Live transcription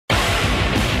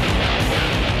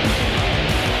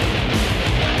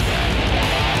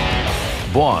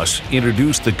Boss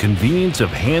introduced the convenience of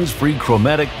hands-free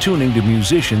chromatic tuning to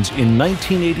musicians in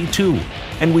 1982,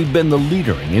 and we've been the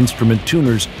leader in instrument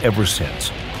tuners ever since.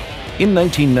 In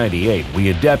 1998,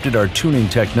 we adapted our tuning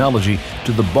technology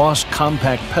to the Boss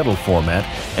compact pedal format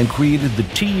and created the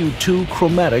TU3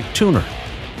 chromatic tuner.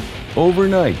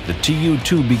 Overnight, the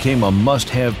TU3 became a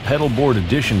must-have pedal board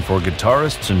addition for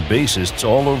guitarists and bassists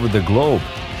all over the globe.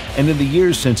 And in the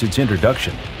years since its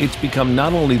introduction, it's become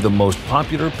not only the most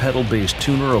popular pedal-based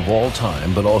tuner of all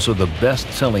time, but also the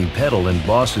best-selling pedal in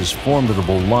Boss's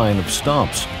formidable line of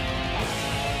stomps.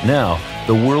 Now,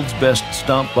 the world's best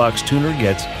stomp box tuner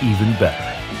gets even better.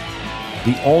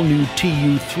 The all-new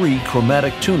TU3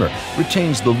 chromatic tuner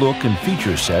retains the look and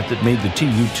feature set that made the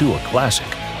TU2 a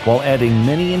classic, while adding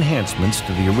many enhancements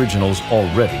to the original's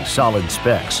already solid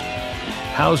specs.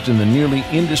 Housed in the nearly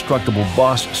indestructible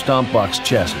Boss Stomp Box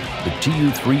chassis, the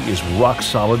TU3 is rock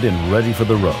solid and ready for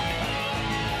the road.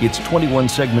 Its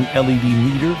 21-segment LED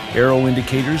meter, arrow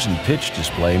indicators, and pitch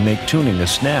display make tuning a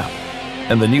snap.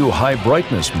 And the new high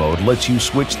brightness mode lets you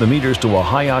switch the meters to a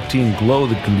high-octane glow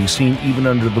that can be seen even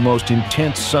under the most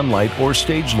intense sunlight or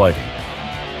stage lighting.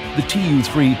 The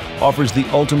TU3 offers the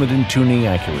ultimate in tuning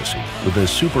accuracy with a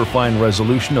superfine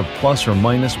resolution of plus or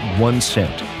minus 1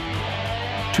 cent.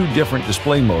 Two different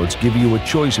display modes give you a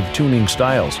choice of tuning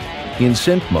styles. In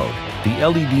synth mode, the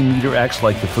LED meter acts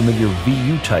like the familiar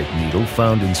VU-type needle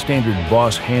found in standard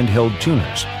Boss handheld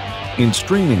tuners. In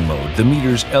streaming mode, the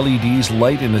meter's LEDs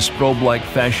light in a strobe-like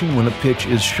fashion when a pitch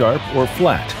is sharp or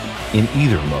flat. In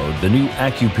either mode, the new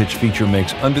AccuPitch feature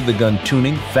makes under-the-gun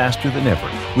tuning faster than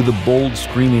ever, with a bold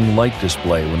streaming light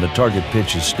display when the target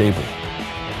pitch is stable.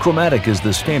 Chromatic is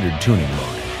the standard tuning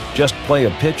mode. Just play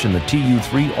a pitch and the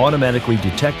TU3 automatically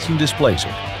detects and displays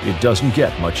it. It doesn't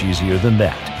get much easier than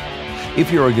that. If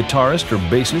you're a guitarist or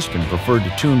bassist and prefer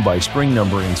to tune by string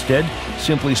number instead,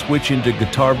 simply switch into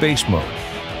guitar bass mode.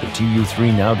 The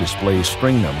TU3 now displays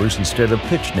string numbers instead of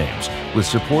pitch names, with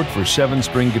support for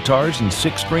 7-string guitars and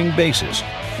 6-string basses.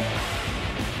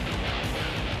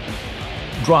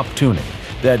 Drop tuning,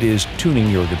 that is, tuning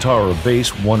your guitar or bass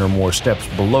one or more steps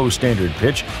below standard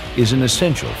pitch, is an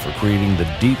essential for creating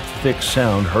the deep, thick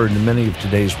sound heard in many of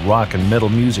today's rock and metal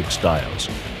music styles.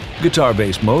 Guitar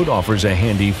bass mode offers a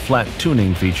handy flat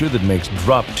tuning feature that makes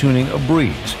drop tuning a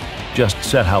breeze. Just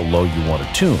set how low you want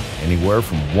to tune, anywhere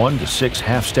from 1 to 6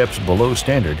 half steps below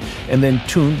standard, and then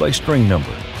tune by string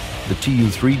number. The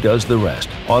TU3 does the rest,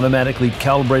 automatically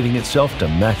calibrating itself to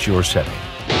match your setting.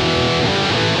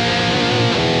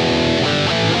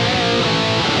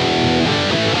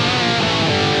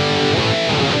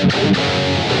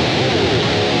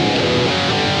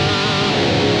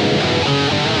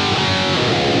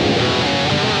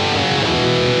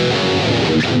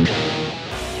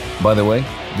 By the way,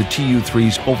 the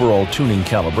TU3's overall tuning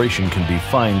calibration can be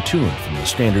fine-tuned from the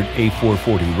standard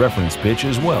A440 reference pitch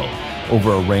as well,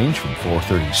 over a range from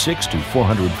 436 to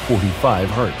 445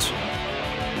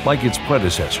 Hz. Like its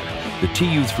predecessor, the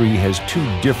TU3 has two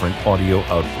different audio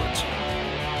outputs.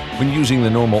 When using the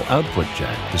normal output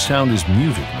jack, the sound is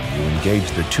muted when you engage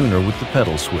the tuner with the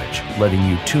pedal switch, letting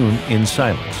you tune in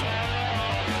silence.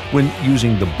 When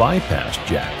using the bypass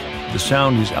jack, the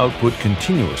sound is output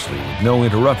continuously with no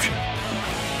interruption.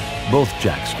 Both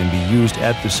jacks can be used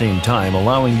at the same time,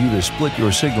 allowing you to split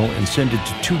your signal and send it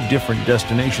to two different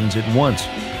destinations at once.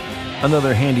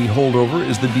 Another handy holdover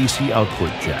is the DC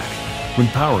output jack. When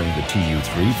powering the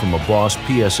TU3 from a Boss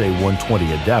PSA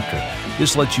 120 adapter,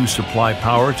 this lets you supply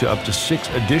power to up to 6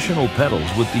 additional pedals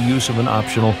with the use of an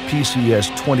optional PCS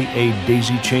 20A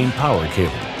daisy chain power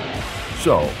cable.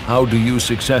 So, how do you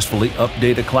successfully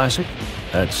update a classic?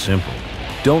 That's simple.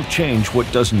 Don't change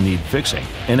what doesn't need fixing,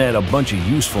 and add a bunch of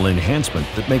useful enhancement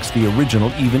that makes the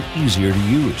original even easier to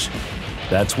use.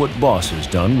 That's what Boss has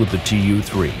done with the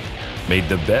TU3. Made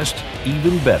the best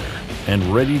even better, and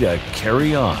ready to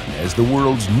carry on as the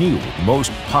world's new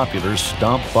most popular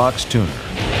stomp box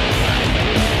tuner.